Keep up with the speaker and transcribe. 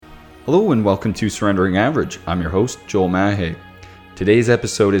Hello and welcome to Surrendering Average. I'm your host, Joel Mahe. Today's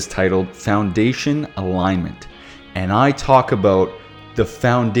episode is titled Foundation Alignment, and I talk about the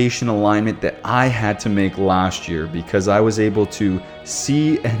foundation alignment that I had to make last year because I was able to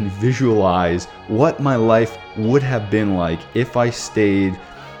see and visualize what my life would have been like if I stayed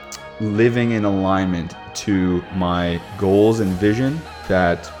living in alignment to my goals and vision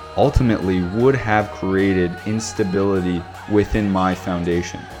that ultimately would have created instability within my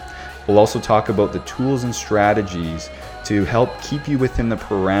foundation. We'll also talk about the tools and strategies to help keep you within the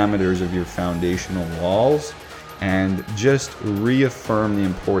parameters of your foundational walls and just reaffirm the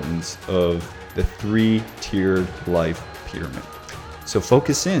importance of the three-tiered life pyramid. So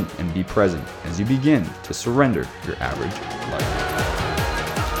focus in and be present as you begin to surrender your average life.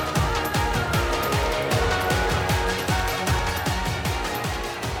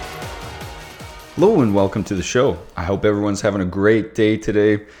 Hello and welcome to the show. I hope everyone's having a great day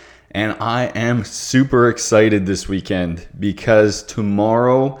today. And I am super excited this weekend because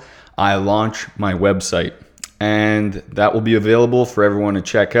tomorrow I launch my website. And that will be available for everyone to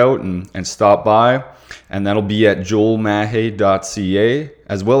check out and stop by. And that'll be at joelmahe.ca,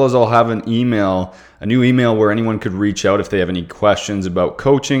 as well as I'll have a new email where anyone could reach out if they have any questions about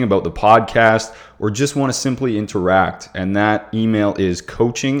coaching, about the podcast, or just want to simply interact. And that email is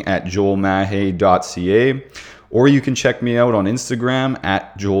coaching@joelmahe.ca. Or you can check me out on Instagram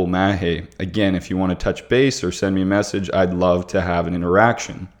 @joelmahe. Again, if you want to touch base or send me a message, I'd love to have an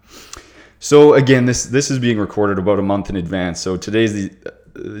interaction. So again, this is being recorded about a month in advance. So today's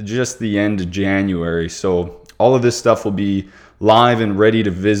just the end of January. So all of this stuff will be live and ready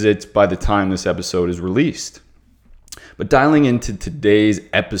to visit by the time this episode is released. But dialing into today's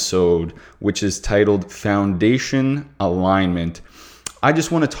episode, which is titled Foundation Alignment, I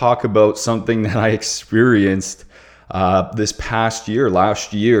just want to talk about something that I experienced this past year,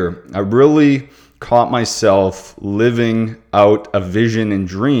 last year. I really caught myself living out a vision and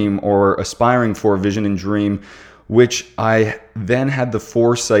dream, or aspiring for a vision and dream, which I then had the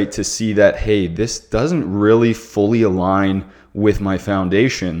foresight to see that, hey, this doesn't really fully align with my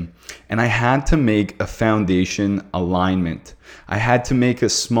foundation. And I had to make a foundation alignment. I had to make a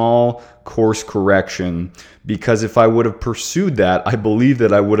small course correction because if I would have pursued that, I believe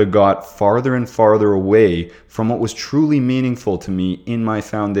that I would have got farther and farther away from what was truly meaningful to me in my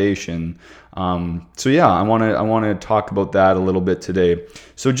foundation. I want to talk about that a little bit today.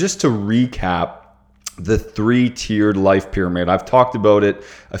 So just to recap, the three-tiered life pyramid. I've talked about it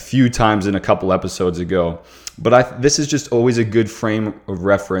a few times in a couple episodes ago, but this is just always a good frame of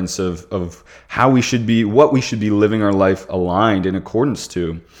reference of how we should be, what we should be living our life aligned in accordance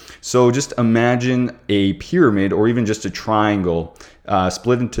to. So just imagine a pyramid or even just a triangle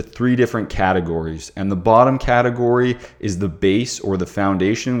split into three different categories. And the bottom category is the base or the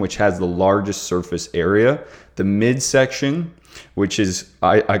foundation, which has the largest surface area. The midsection, which is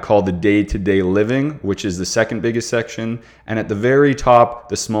I call the day-to-day living, which is the second biggest section. And at the very top,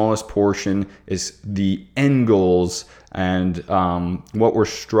 the smallest portion is the end goals and what we're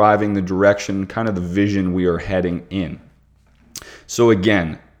striving, the direction, kind of the vision we are heading in. So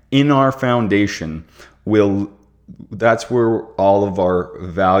again, in our foundation, that's where all of our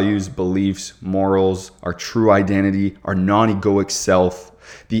values, beliefs, morals, our true identity, our non-egoic self,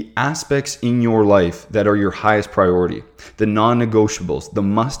 the aspects in your life that are your highest priority, the non-negotiables, the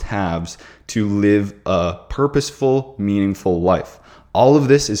must-haves to live a purposeful, meaningful life. All of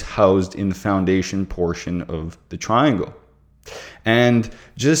this is housed in the foundation portion of the triangle. And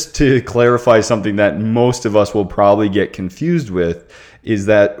just to clarify something that most of us will probably get confused with is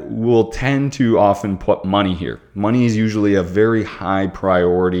that we'll tend to often put money here. Money is usually a very high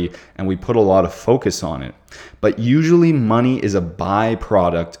priority and we put a lot of focus on it. But usually money is a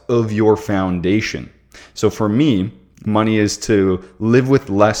byproduct of your foundation. So for me, money is to live with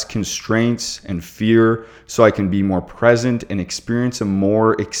less constraints and fear so I can be more present and experience a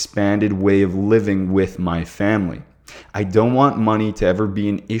more expanded way of living with my family. I don't want money to ever be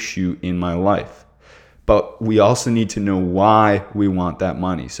an issue in my life. But we also need to know why we want that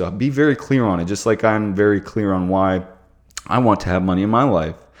money. So be very clear on it, just like I'm very clear on why I want to have money in my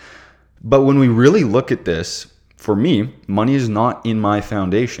life. But when we really look at this, for me, money is not in my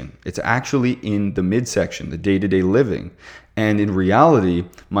foundation. It's actually in the midsection, the day-to-day living. And in reality,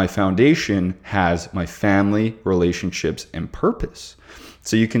 my foundation has my family, relationships, and purpose.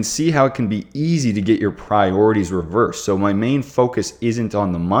 So you can see how it can be easy to get your priorities reversed. So my main focus isn't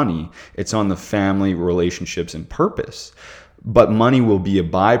on the money, it's on the family, relationships, and purpose. but money will be a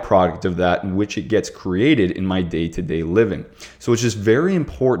byproduct of that in which it gets created in my day-to-day living. So it's just very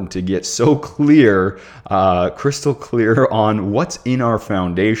important to get so clear, crystal clear on what's in our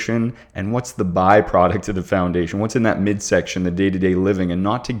foundation and what's the byproduct of the foundation, what's in that midsection, the day-to-day living, and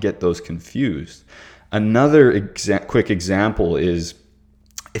not to get those confused. Another quick example is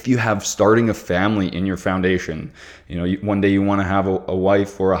if you have starting a family in your foundation. One day you want to have a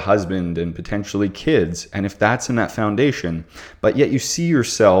wife or a husband and potentially kids, and if that's in that foundation, but yet you see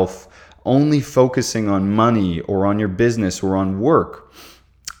yourself only focusing on money or on your business or on work,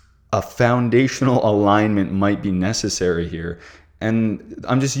 a foundational alignment might be necessary here. And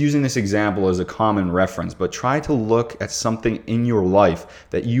I'm just using this example as a common reference, but try to look at something in your life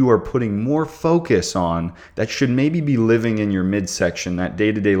that you are putting more focus on that should maybe be living in your midsection, that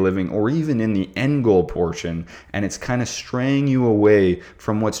day-to-day living, or even in the end goal portion, and it's kind of straying you away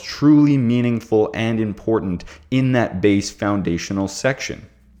from what's truly meaningful and important in that base foundational section.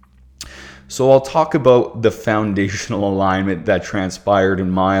 So I'll talk about the foundational alignment that transpired in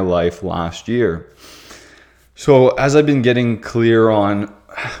my life last year. So as I've been getting clear on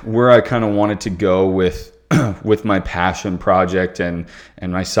where I kind of wanted to go with my passion project and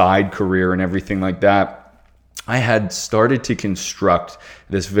my side career and everything like that, I had started to construct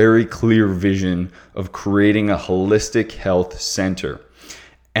this very clear vision of creating a holistic health center.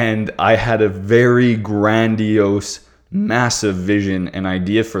 And I had a very grandiose, massive vision and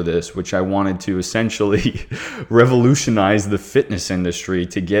idea for this, which I wanted to essentially revolutionize the fitness industry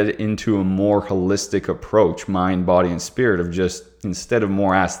to get into a more holistic approach, mind, body, and spirit, of just, instead of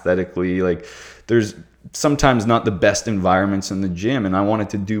more aesthetically, like there's sometimes not the best environments in the gym, and I wanted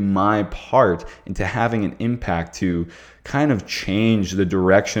to do my part into having an impact to kind of change the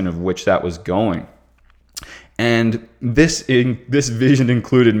direction of which that was going. And this vision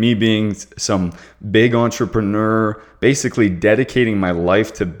included me being some big entrepreneur, basically dedicating my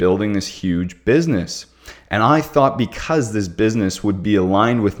life to building this huge business. And I thought because this business would be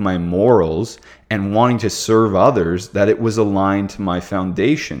aligned with my morals and wanting to serve others, that it was aligned to my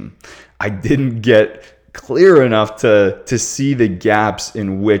foundation. I didn't get clear enough to see the gaps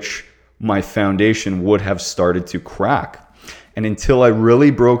in which my foundation would have started to crack. And until I really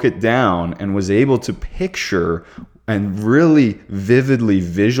broke it down and was able to picture and really vividly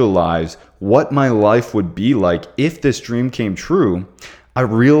visualize what my life would be like if this dream came true, I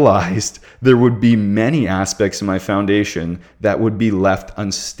realized there would be many aspects of my foundation that would be left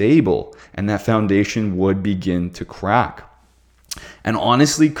unstable, and that foundation would begin to crack. And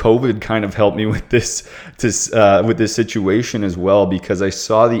honestly, COVID kind of helped me with this situation as well, because I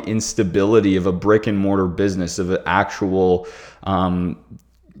saw the instability of a brick and mortar business, of an actual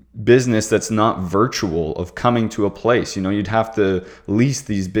business that's not virtual, of coming to a place. You'd have to lease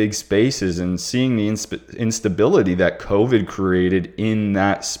these big spaces, and seeing the instability that COVID created in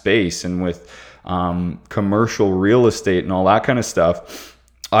that space, and with commercial real estate and all that kind of stuff.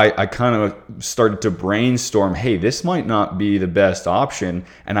 I kind of started to brainstorm, hey, this might not be the best option.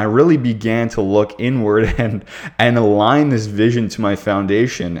 And I really began to look inward and align this vision to my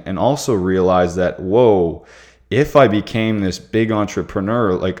foundation, and also realize that, whoa, if I became this big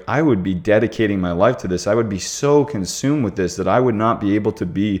entrepreneur, like I would be dedicating my life to this. I would be so consumed with this that I would not be able to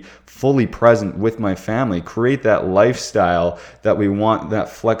be fully present with my family, create that lifestyle that we want, that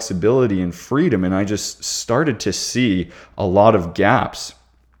flexibility and freedom. And I just started to see a lot of gaps.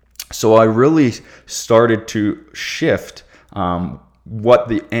 So I really started to shift what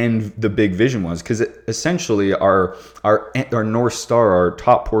the big vision was, because essentially our North Star, our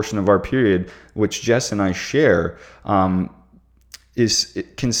top portion of our period, which Jess and I share,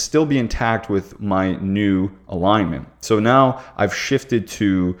 it can still be intact with my new alignment. So now I've shifted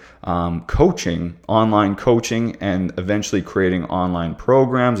to coaching, online coaching, and eventually creating online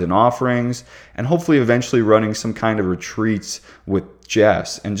programs and offerings, and hopefully eventually running some kind of retreats with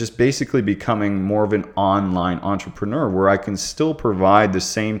Jess, and just basically becoming more of an online entrepreneur, where I can still provide the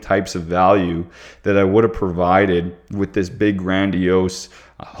same types of value that I would have provided with this big, grandiose,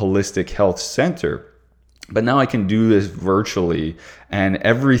 holistic health center. But now I can do this virtually, and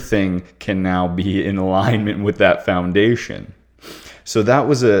everything can now be in alignment with that foundation. So that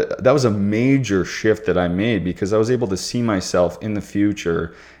was a major shift that I made, because I was able to see myself in the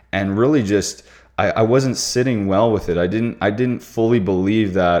future, and really just I wasn't sitting well with it. I didn't fully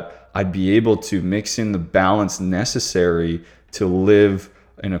believe that I'd be able to mix in the balance necessary to live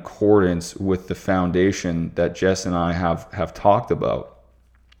in accordance with the foundation that Jess and I have talked about.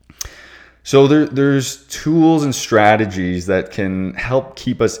 So there's tools and strategies that can help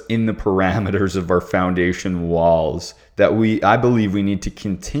keep us in the parameters of our foundation walls that I believe we need to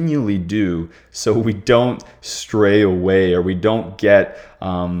continually do so we don't stray away or we don't get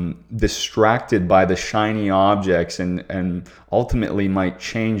distracted by the shiny objects and ultimately might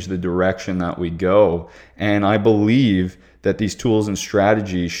change the direction that we go. And I believe that these tools and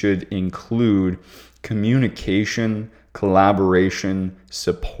strategies should include communication, collaboration,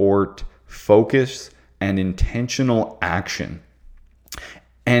 support, focus, and intentional action.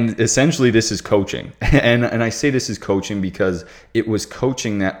 And essentially this is coaching. And I say this is coaching because it was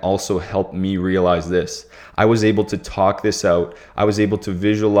coaching that also helped me realize this. I was able to talk this out. I was able to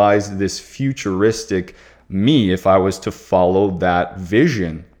visualize this futuristic me if I was to follow that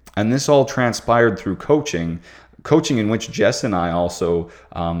vision. And this all transpired through coaching in which Jess and I also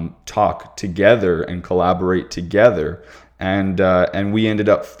talk together and collaborate together. And we ended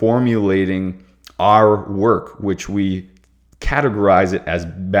up formulating our work, which we categorize it as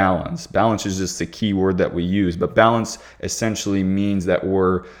balance. Balance is just the key word that we use, but balance essentially means that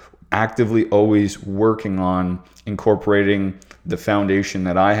we're actively always working on incorporating the foundation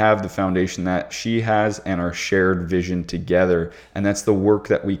that I have, the foundation that she has, and our shared vision together. And that's the work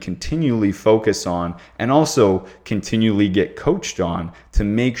that we continually focus on and also continually get coached on to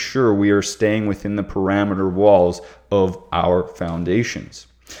make sure we are staying within the parameter walls of our foundations.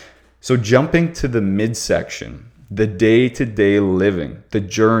 So jumping to the midsection, the day-to-day living, the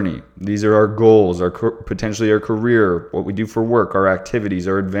journey. These are our goals, potentially our career, what we do for work, our activities,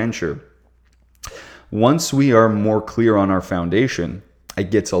 our adventure. Once we are more clear on our foundation,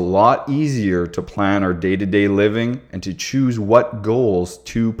 it gets a lot easier to plan our day-to-day living and to choose what goals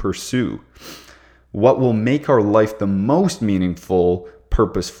to pursue. What will make our life the most meaningful,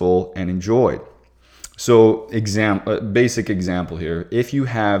 purposeful, and enjoyed. So basic example here, if you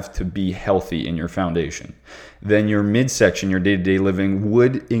have to be healthy in your foundation, then your midsection, your day-to-day living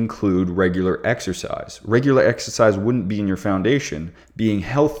would include regular exercise. Regular exercise wouldn't be in your foundation. Being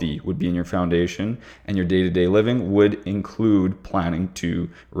healthy would be in your foundation, and your day-to-day living would include planning to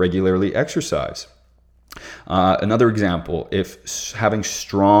regularly exercise. Another example, if having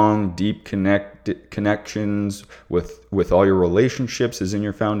strong, deep connections with all your relationships is in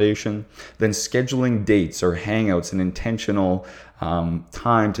your foundation, then scheduling dates or hangouts and intentional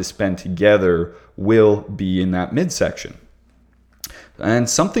time to spend together will be in that midsection. And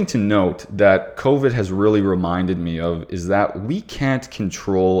something to note that COVID has really reminded me of is that we can't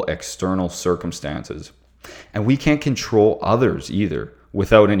control external circumstances, and we can't control others either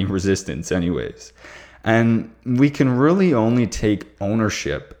without any resistance anyways. And we can really only take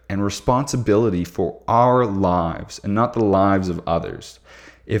ownership and responsibility for our lives and not the lives of others.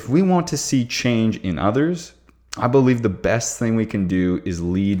 If we want to see change in others, I believe the best thing we can do is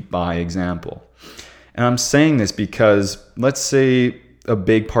lead by example. And I'm saying this because let's say a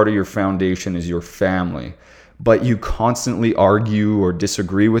big part of your foundation is your family, but you constantly argue or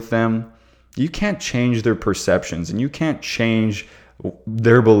disagree with them. You can't change their perceptions and you can't change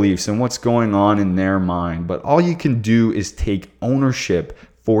their beliefs and what's going on in their mind. But all you can do is take ownership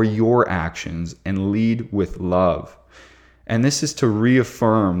for your actions and lead with love. And this is to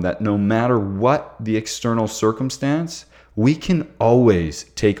reaffirm that no matter what the external circumstance, we can always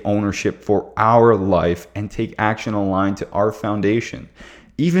take ownership for our life and take action aligned to our foundation.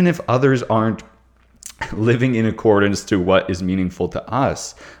 Even if others aren't living in accordance to what is meaningful to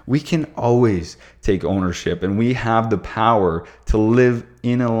us, we can always take ownership, and we have the power to live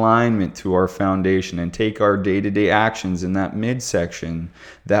in alignment to our foundation and take our day-to-day actions in that midsection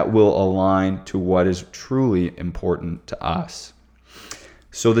that will align to what is truly important to us.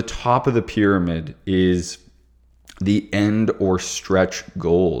 So the top of the pyramid is the end or stretch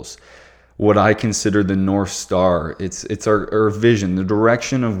goals. What I consider the North Star. It's our vision, the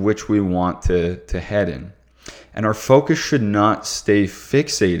direction of which we want to head in. And our focus should not stay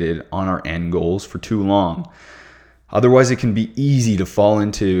fixated on our end goals for too long. Otherwise, it can be easy to fall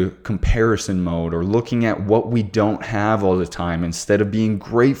into comparison mode or looking at what we don't have all the time instead of being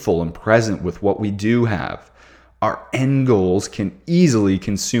grateful and present with what we do have. Our end goals can easily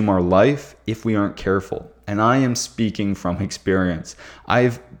consume our life if we aren't careful. And I am speaking from experience.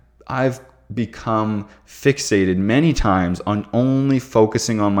 I've become fixated many times on only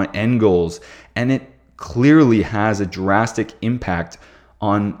focusing on my end goals, and it clearly has a drastic impact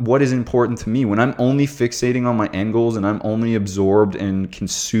on what is important to me. When I'm only fixating on my end goals and I'm only absorbed and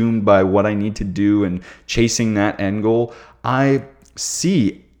consumed by what I need to do and chasing that end goal, I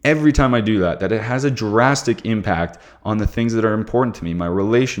see every time I do that it has a drastic impact on the things that are important to me, my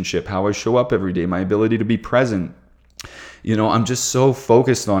relationship, how I show up every day, my ability to be present. I'm just so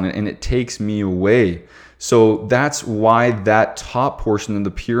focused on it and it takes me away. So that's why that top portion of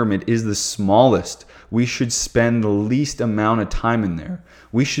the pyramid is the smallest. We should spend the least amount of time in there.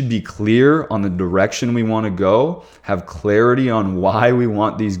 We should be clear on the direction we want to go, have clarity on why we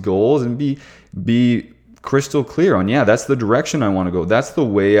want these goals, and be crystal clear on, that's the direction I want to go. That's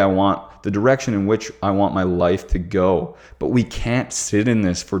the direction in which I want my life to go. But we can't sit in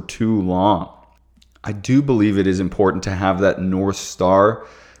this for too long. I do believe it is important to have that North Star,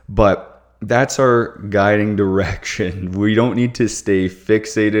 but that's our guiding direction. We don't need to stay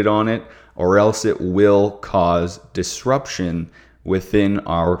fixated on it, or else it will cause disruption within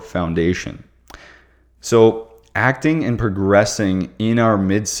our foundation. So acting and progressing in our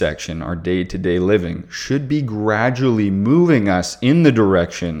midsection, our day-to-day living, should be gradually moving us in the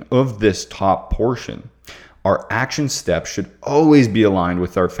direction of this top portion. Our action steps should always be aligned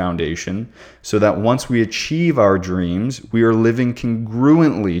with our foundation, so that once we achieve our dreams, we are living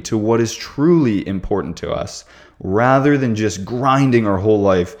congruently to what is truly important to us, rather than just grinding our whole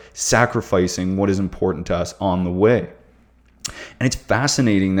life, sacrificing what is important to us on the way. And it's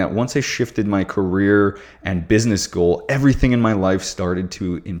fascinating that once I shifted my career and business goal, everything in my life started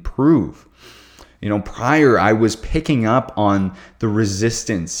to improve. Prior, I was picking up on the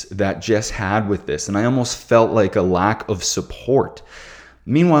resistance that Jess had with this, and I almost felt like a lack of support.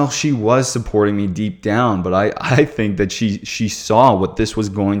 Meanwhile, she was supporting me deep down, but I think that she saw what this was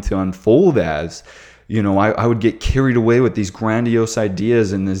going to unfold as. I would get carried away with these grandiose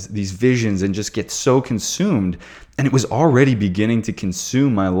ideas and these visions and just get so consumed. And it was already beginning to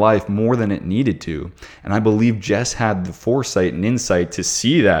consume my life more than it needed to. And I believe Jess had the foresight and insight to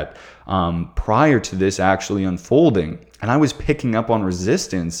see that prior to this actually unfolding. And I was picking up on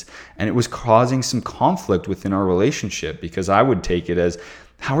resistance, and it was causing some conflict within our relationship, because I would take it as,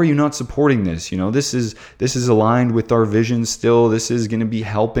 how are you not supporting this? This is aligned with our vision still. This is going to be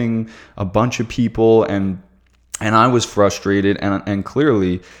helping a bunch of people. And I was frustrated, and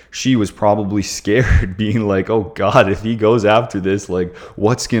clearly she was probably scared, being like, oh God, if he goes after this, like,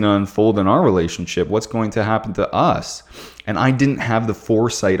 what's going to unfold in our relationship? What's going to happen to us? And I didn't have the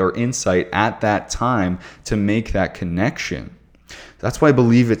foresight or insight at that time to make that connection. That's why I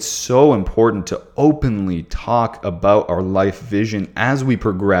believe it's so important to openly talk about our life vision as we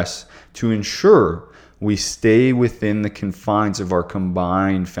progress, to ensure we stay within the confines of our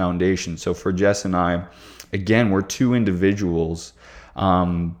combined foundation. So for Jess and I, again, we're two individuals.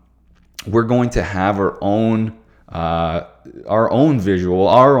 We're going to have our own visual,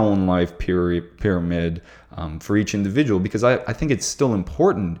 our own life pyramid for each individual, because I think it's still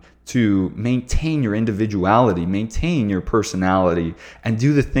important to maintain your individuality, maintain your personality, and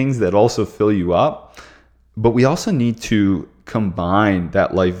do the things that also fill you up. But we also need to combine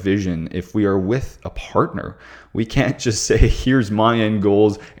that life vision if we are with a partner. We can't just say, here's my end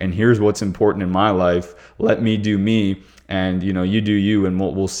goals and here's what's important in my life. Let me do me, and you do you, and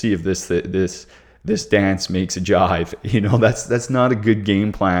we'll see if this dance makes a jive. That's not a good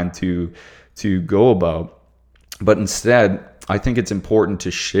game plan to go about. But instead, I think it's important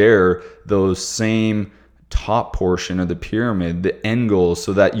to share those same top portion of the pyramid, the end goals,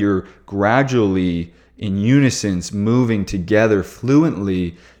 so that you're gradually in unison, moving together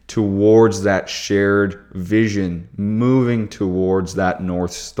fluently towards that shared vision, moving towards that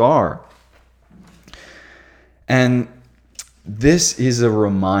North Star. And this is a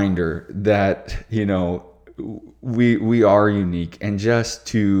reminder that, we are unique, and just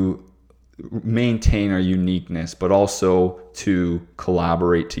to maintain our uniqueness, but also to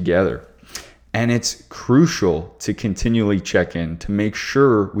collaborate together. And it's crucial to continually check in to make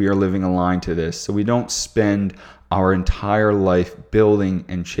sure we are living aligned to this, so we don't spend our entire life building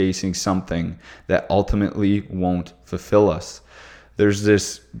and chasing something that ultimately won't fulfill us. There's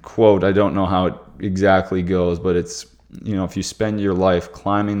this quote, I don't know how it exactly goes, but it's, if you spend your life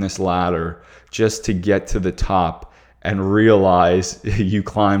climbing this ladder just to get to the top and realize you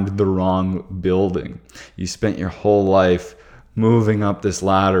climbed the wrong building. You spent your whole life moving up this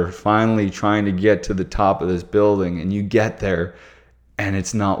ladder, finally trying to get to the top of this building, and you get there and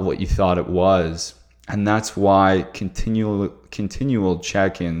it's not what you thought it was. And that's why continual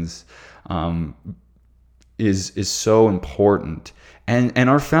check-ins is so important. And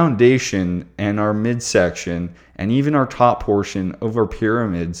our foundation and our midsection and even our top portion of our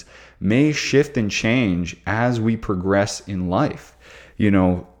pyramids may shift and change as we progress in life.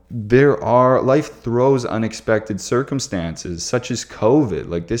 Life throws unexpected circumstances, such as COVID.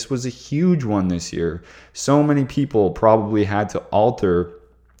 Like, this was a huge one this year. So many people probably had to alter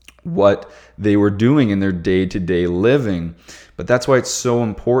what they were doing in their day-to-day living. But that's why it's so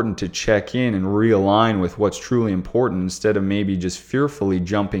important to check in and realign with what's truly important instead of maybe just fearfully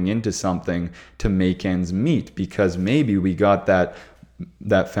jumping into something to make ends meet, because maybe we got that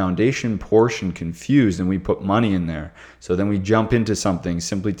foundation portion confused and we put money in there. So then we jump into something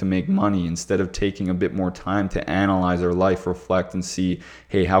simply to make money instead of taking a bit more time to analyze our life, reflect, and see,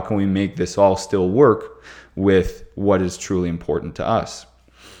 hey, how can we make this all still work with what is truly important to us?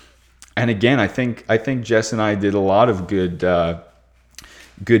 And again, I think Jess and I did a lot of good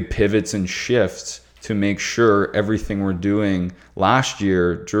pivots and shifts to make sure everything we're doing last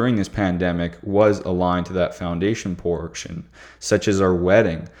year during this pandemic was aligned to that foundation portion, such as our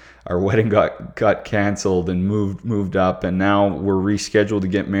wedding. Our wedding got canceled and moved up, and now we're rescheduled to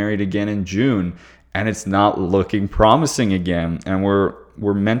get married again in June, and it's not looking promising again. And we're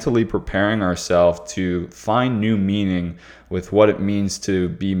mentally preparing ourselves to find new meaning with what it means to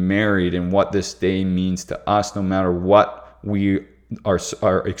be married and what this day means to us, no matter what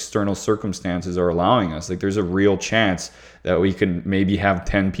our external circumstances are allowing us. Like, there's a real chance that we can maybe have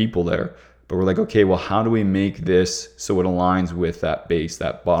 10 people there, but we're like, okay, well, how do we make this so it aligns with that base,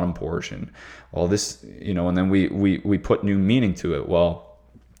 that bottom portion? Well, this, and then we put new meaning to it. Well,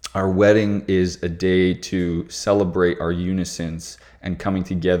 our wedding is a day to celebrate our unisons and coming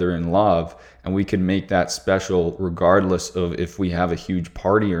together in love, and we can make that special regardless of if we have a huge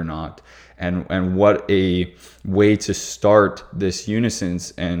party or not. And what a way to start this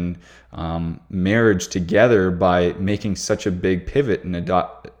unisons and marriage together by making such a big pivot and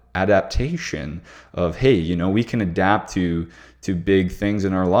adaptation of, hey, we can adapt to big things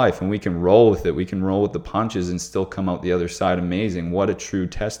in our life, and we can roll with it. We can roll with the punches and still come out the other side amazing. What a true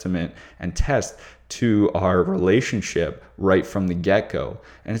testament and test to our relationship right from the get-go.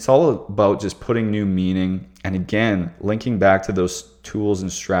 And it's all about just putting new meaning, and again, linking back to those tools and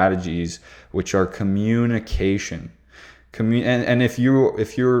strategies, which are communication. And if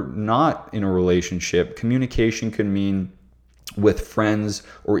you're not in a relationship, communication can mean with friends,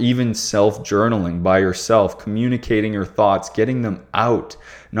 or even self-journaling by yourself, communicating your thoughts, getting them out,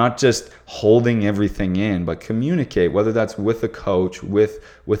 not just holding everything in, but communicate, whether that's with a coach, with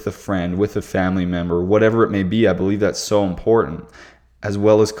a friend, with a family member, whatever it may be. I believe that's so important, as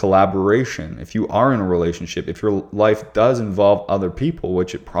well as collaboration. If you are in a relationship, if your life does involve other people,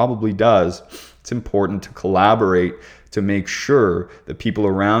 which it probably does, it's important to collaborate to make sure the people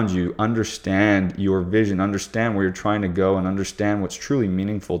around you understand your vision, understand where you're trying to go, and understand what's truly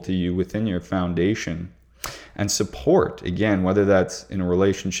meaningful to you within your foundation. And support, again, whether that's in a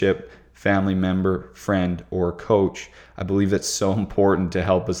relationship, family member, friend, or coach. I believe that's so important to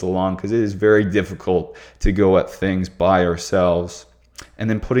help us along, because it is very difficult to go at things by ourselves. And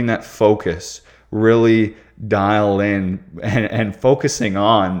then putting that focus, really dial in and focusing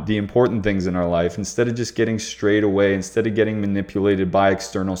on the important things in our life instead of just getting strayed away, instead of getting manipulated by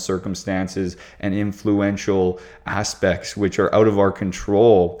external circumstances and influential aspects which are out of our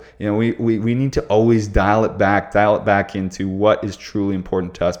control. We need to always dial it back into what is truly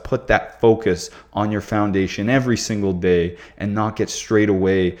important to us. Put that focus on your foundation every single day and not get strayed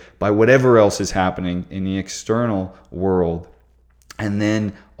away by whatever else is happening in the external world. And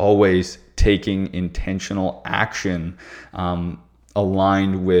then always taking intentional action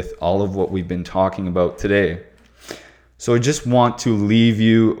aligned with all of what we've been talking about today. So I just want to leave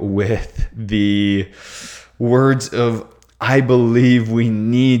you with the words of, I believe we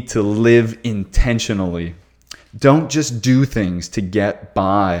need to live intentionally. Don't just do things to get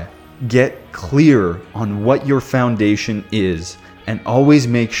by. Get clear on what your foundation is, and always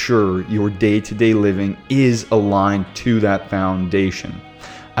make sure your day-to-day living is aligned to that foundation.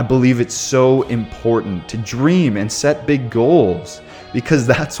 I believe it's so important to dream and set big goals, because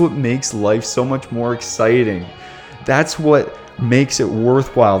that's what makes life so much more exciting. That's what makes it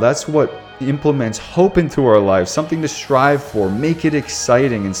worthwhile. That's what implements hope into our lives, something to strive for. Make it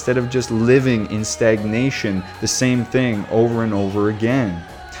exciting instead of just living in stagnation, the same thing over and over again.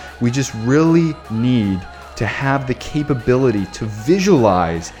 We just really need to have the capability to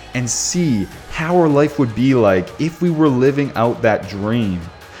visualize and see how our life would be like if we were living out that dream.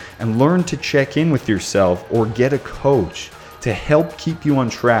 And learn to check in with yourself or get a coach to help keep you on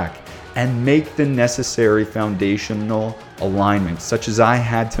track and make the necessary foundational alignments, such as I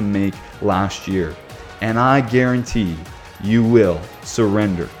had to make last year. And I guarantee you will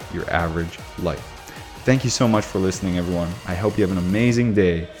surrender your average life. Thank you so much for listening, everyone. I hope you have an amazing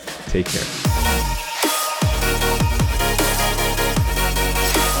day. Take care.